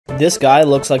This guy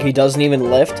looks like he doesn't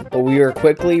even lift, but we were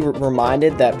quickly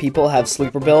reminded that people have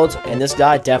sleeper builds, and this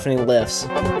guy definitely lifts.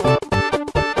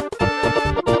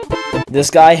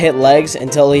 This guy hit legs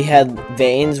until he had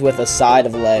veins with a side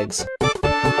of legs.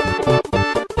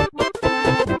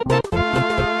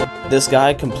 This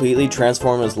guy completely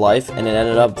transformed his life, and it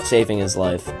ended up saving his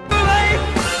life.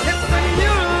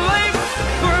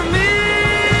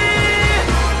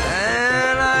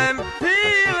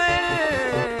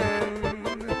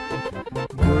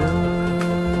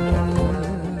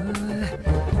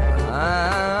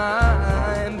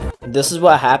 This is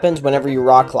what happens whenever you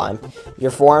rock climb.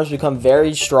 Your forearms become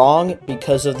very strong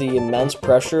because of the immense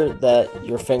pressure that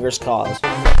your fingers cause.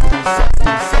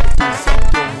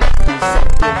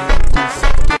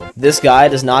 This guy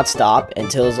does not stop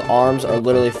until his arms are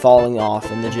literally falling off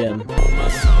in the gym.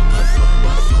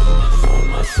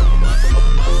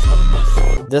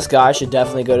 This guy should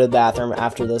definitely go to the bathroom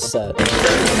after this set.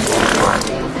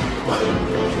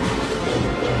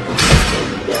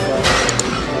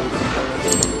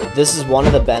 This is one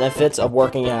of the benefits of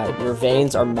working out. Your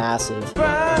veins are massive.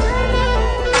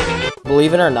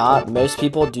 Believe it or not, most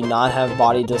people do not have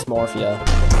body dysmorphia.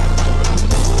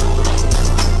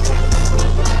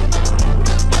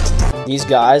 These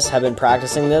guys have been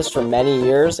practicing this for many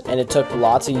years, and it took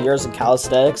lots of years of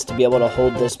calisthenics to be able to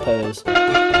hold this pose.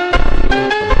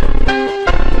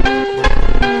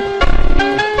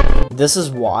 This is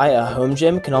why a home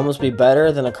gym can almost be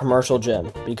better than a commercial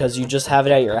gym, because you just have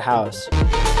it at your house.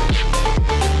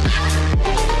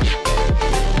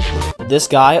 This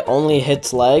guy only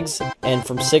hits legs, and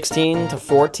from 16 to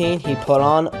 14, he put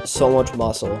on so much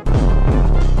muscle.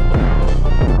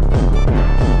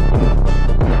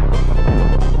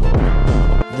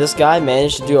 This guy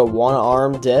managed to do a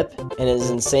one-arm dip, and it is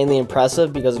insanely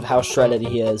impressive because of how shredded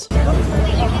he is.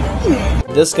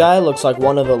 This guy looks like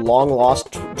one of the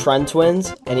long-lost Trent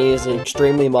twins, and he is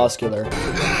extremely muscular.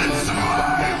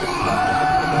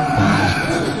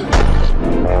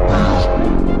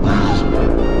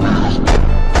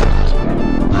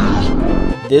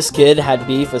 This kid had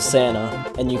beef with Santa,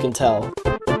 and you can tell.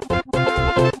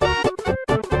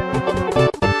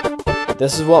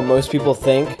 This is what most people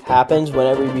think happens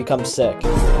whenever you become sick.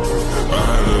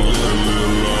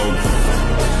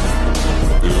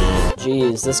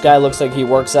 Jeez, this guy looks like he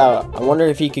works out. I wonder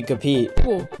if he could compete.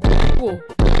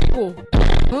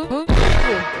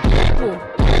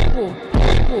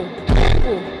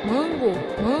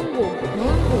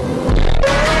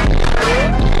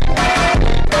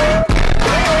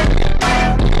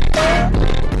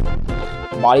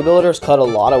 Bodybuilders cut a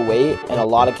lot of weight and a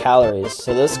lot of calories,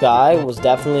 so this guy was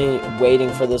definitely waiting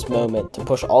for this moment to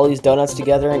push all these donuts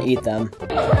together and eat them.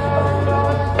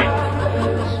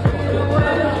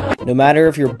 No matter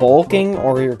if you're bulking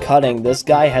or you're cutting, this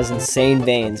guy has insane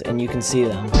veins, and you can see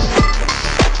them.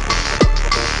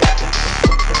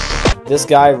 This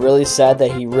guy really said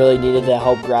that he really needed to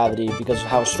help gravity because of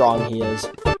how strong he is.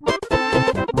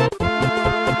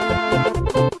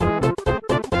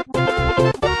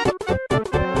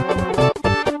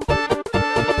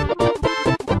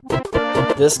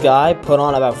 This guy put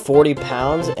on about 40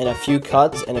 pounds and a few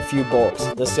cuts and a few bulks.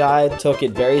 This guy took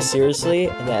it very seriously,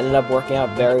 and it ended up working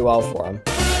out very well for him.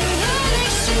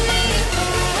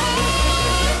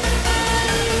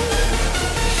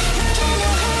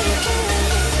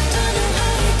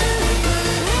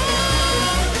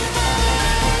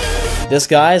 This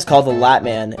guy is called the Lat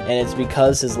Man, and it's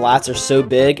because his lats are so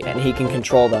big and he can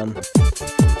control them.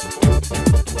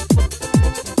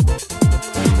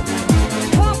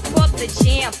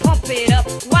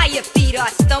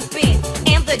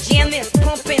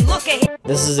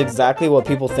 This is exactly what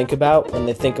people think about when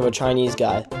they think of a Chinese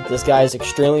guy. This guy is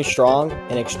extremely strong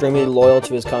and extremely loyal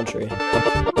to his country.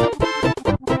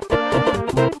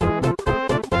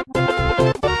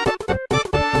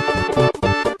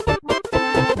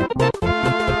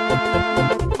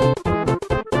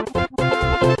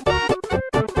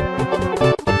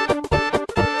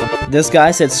 This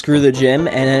guy said screw the gym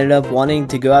and ended up wanting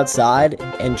to go outside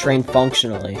and train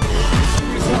functionally.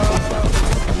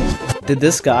 Did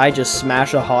this guy just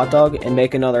smash a hot dog and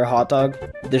make another hot dog?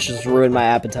 This just ruined my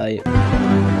appetite.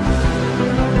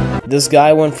 This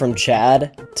guy went from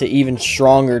Chad to even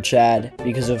stronger Chad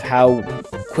because of how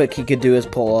quick he could do his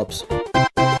pull-ups.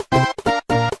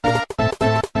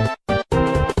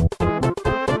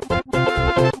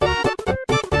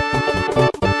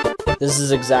 This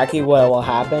is exactly what will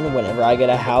happen whenever I get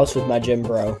a house with my gym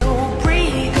bro.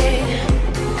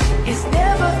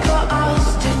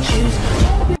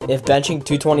 If benching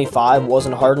 225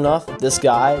 wasn't hard enough, this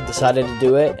guy decided to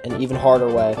do it an even harder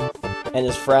way. and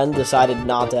his friend decided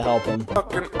not to help him.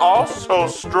 Can also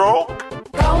stroke.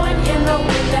 Going in the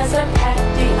wind, there's a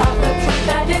patty of the truck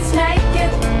that is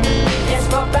naked. It's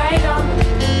verbatim,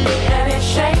 and it's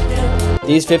shaking.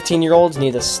 These 15-year-olds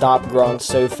need to stop growing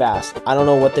so fast. I don't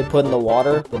know what they put in the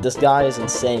water, but this guy is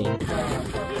insane.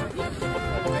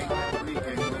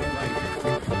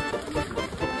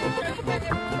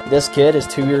 This kid is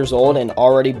 2 years old and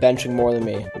already benching more than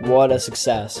me. What a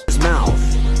success. His mouth.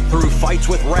 Through fights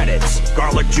with Reddits,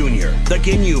 Garlic Jr., the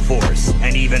Ginyu Force,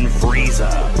 and even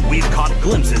Frieza, we've caught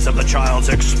glimpses of the child's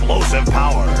explosive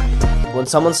power. When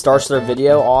someone starts their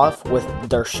video off with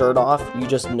their shirt off, you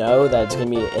just know that it's gonna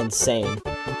be insane.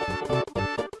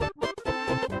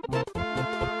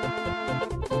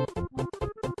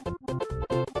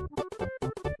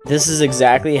 This is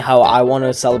exactly how I want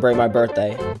to celebrate my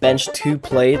birthday. Bench 2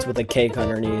 plates with a cake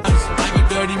underneath.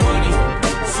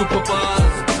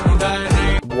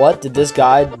 What did this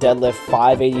guy deadlift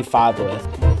 585 with?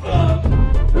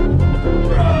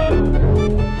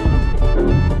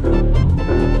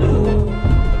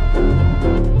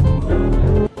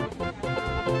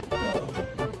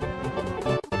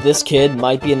 This kid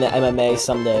might be in the MMA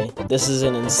someday. This is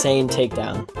an insane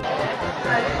takedown.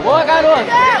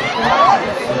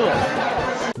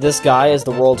 This guy is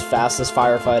the world's fastest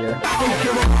firefighter.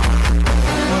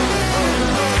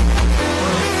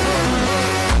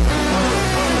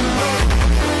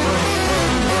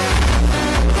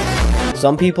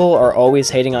 Some people are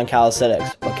always hating on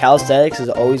calisthenics, but calisthenics is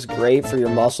always great for your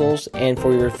muscles and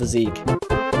for your physique.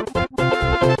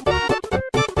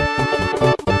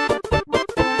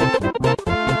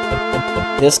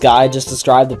 This guy just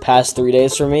described the past 3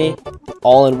 days for me,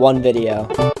 all in one video.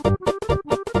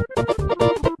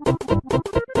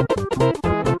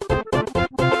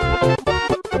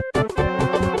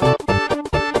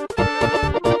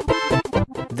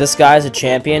 This guy is a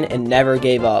champion and never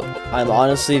gave up. I'm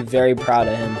honestly very proud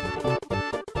of him.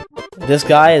 This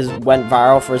guy went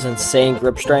viral for his insane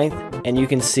grip strength, and you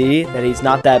can see that he's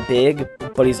not that big,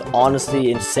 but he's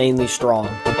honestly insanely strong.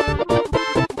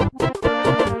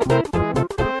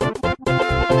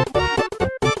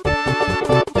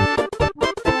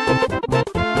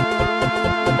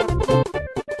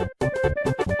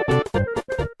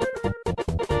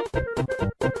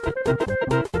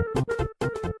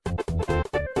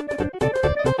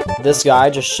 This guy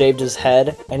just shaved his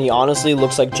head, and he honestly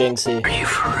looks like Jinxie. Are you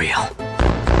for real?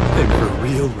 I'm for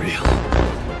real.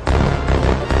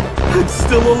 I'm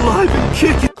still alive and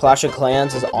kicking. Clash of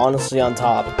Clans is honestly on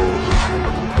top.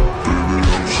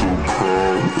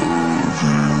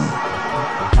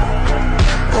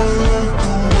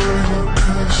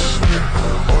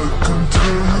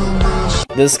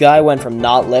 This guy went from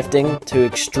not lifting to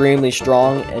extremely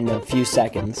strong in a few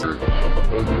seconds.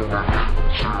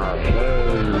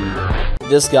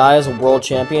 This guy is a world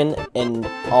champion in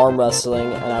arm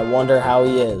wrestling, and I wonder how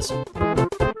he is.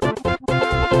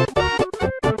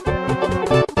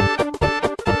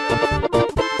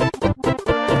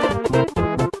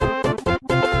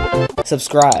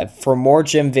 Subscribe for more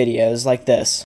gym videos like this.